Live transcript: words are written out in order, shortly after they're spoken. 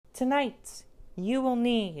Tonight, you will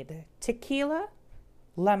need tequila,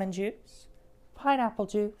 lemon juice, pineapple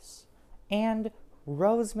juice, and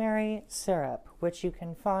rosemary syrup, which you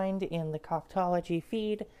can find in the Coctology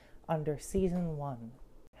feed under Season 1.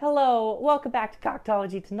 Hello, welcome back to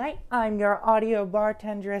Coctology Tonight. I'm your audio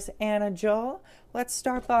bartendress, Anna Joel. Let's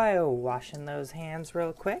start by washing those hands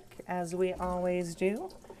real quick, as we always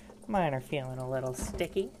do. Mine are feeling a little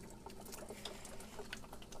sticky.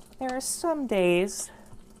 There are some days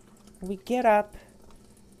we get up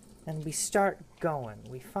and we start going.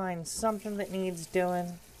 We find something that needs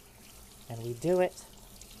doing, and we do it.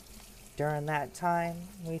 During that time,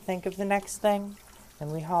 we think of the next thing,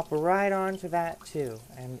 and we hop right onto that too.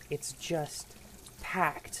 And it's just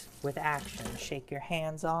packed with action. Shake your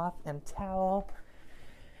hands off and towel,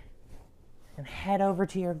 and head over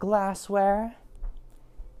to your glassware,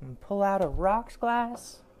 and pull out a rocks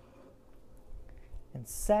glass, and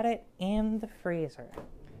set it in the freezer.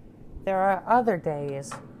 There are other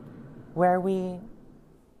days where we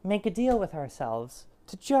make a deal with ourselves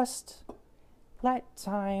to just let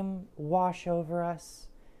time wash over us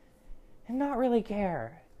and not really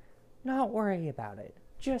care, not worry about it.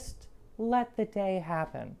 Just let the day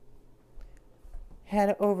happen.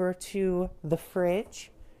 Head over to the fridge.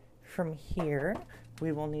 From here,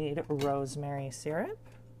 we will need rosemary syrup,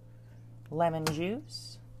 lemon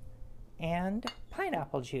juice, and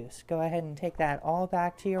pineapple juice. Go ahead and take that all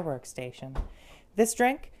back to your workstation. This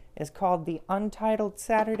drink is called the Untitled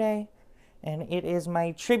Saturday, and it is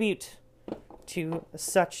my tribute to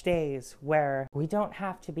such days where we don't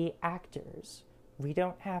have to be actors. We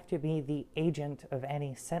don't have to be the agent of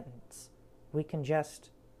any sentence. We can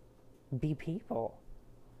just be people.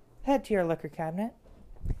 Head to your liquor cabinet.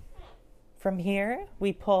 From here,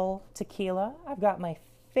 we pull tequila. I've got my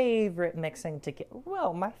favorite mixing tequila.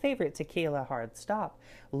 Well, my favorite tequila hard stop.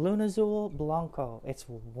 Lunazul Blanco. It's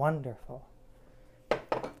wonderful.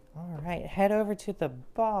 All right, head over to the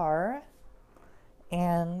bar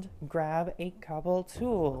and grab a couple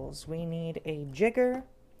tools. We need a jigger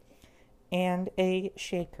and a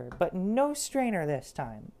shaker, but no strainer this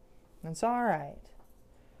time. That's all right.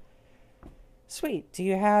 Sweet. Do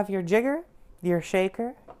you have your jigger, your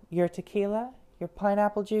shaker, your tequila, your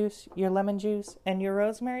pineapple juice, your lemon juice, and your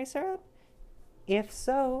rosemary syrup? If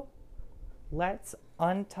so, let's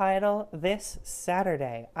untitle this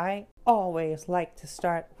Saturday. I always like to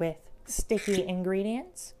start with sticky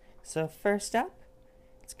ingredients. So first up,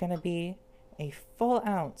 it's going to be a full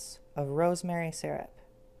ounce of rosemary syrup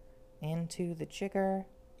into the jigger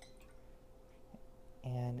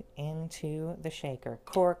and into the shaker.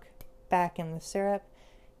 Cork back in the syrup.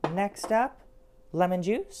 Next up, lemon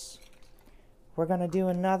juice. We're going to do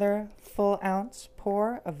another full ounce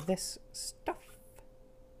pour of this stuff.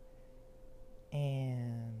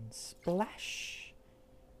 And splash.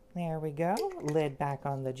 There we go. Lid back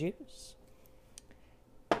on the juice.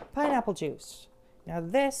 Pineapple juice. Now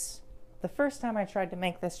this, the first time I tried to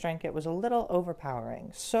make this drink, it was a little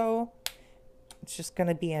overpowering. So it's just going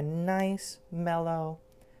to be a nice, mellow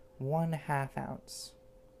 1/2 ounce.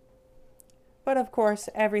 But of course,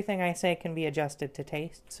 everything I say can be adjusted to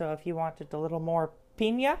taste. So if you wanted a little more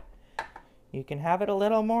piña, you can have it a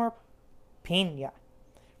little more piña.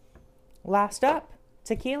 Last up,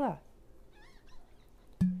 tequila.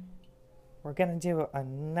 We're going to do a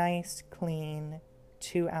nice, clean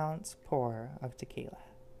 2-ounce pour of tequila.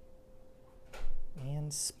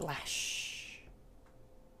 And splash.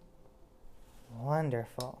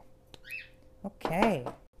 Wonderful. Okay.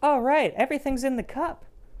 All right, everything's in the cup.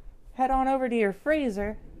 Head on over to your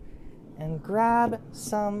freezer and grab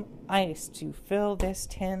some ice to fill this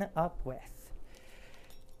tin up with.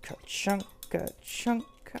 Ka-chunka,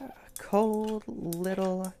 chunka, cold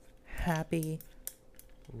little happy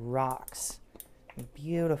rocks.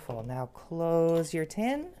 Beautiful. Now close your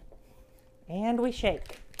tin and we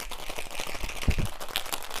shake.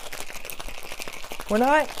 We're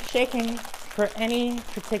not shaking for any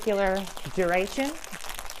particular duration.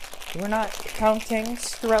 We're not counting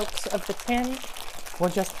strokes of the tin. We're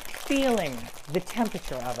just feeling the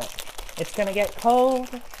temperature of it. It's going to get cold,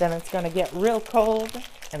 then it's going to get real cold,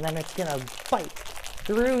 and then it's going to bite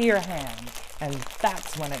through your hand. And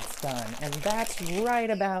that's when it's done. And that's right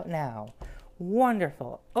about now.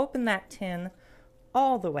 Wonderful. Open that tin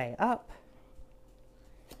all the way up.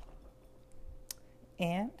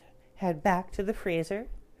 And head back to the freezer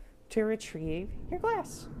to retrieve your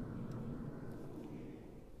glass.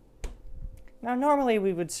 Now, normally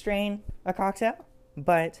we would strain a cocktail,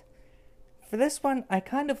 but for this one, I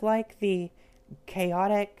kind of like the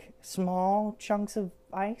chaotic small chunks of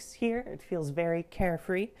ice here. It feels very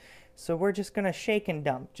carefree. So we're just going to shake and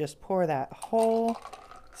dump. Just pour that whole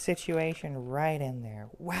situation right in there.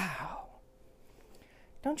 Wow.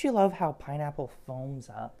 Don't you love how pineapple foams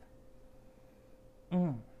up?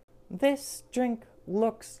 This drink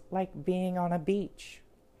looks like being on a beach.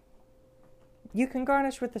 You can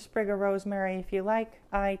garnish with a sprig of rosemary if you like.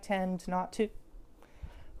 I tend not to.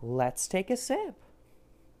 Let's take a sip.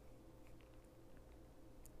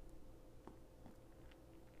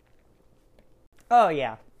 Oh,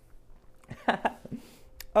 yeah.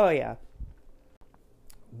 Oh, yeah.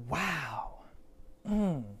 Wow.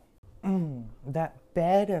 That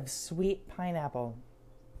bed of sweet pineapple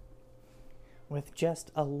with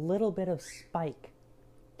just a little bit of spike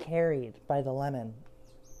carried by the lemon.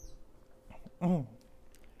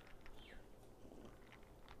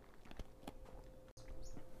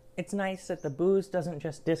 It's nice that the booze doesn't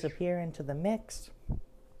just disappear into the mix,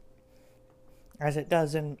 as it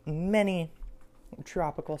does in many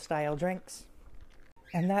tropical style drinks.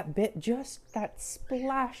 And that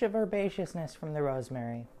splash of herbaceousness from the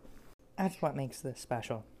rosemary. That's what makes this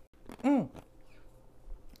special. I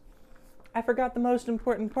forgot the most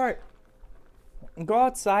important part. Go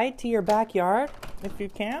outside to your backyard, if you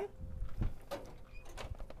can.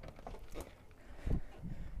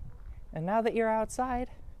 And now that you're outside,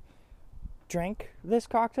 drink this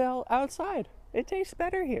cocktail outside. It tastes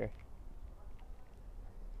better here.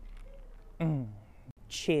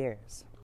 Cheers.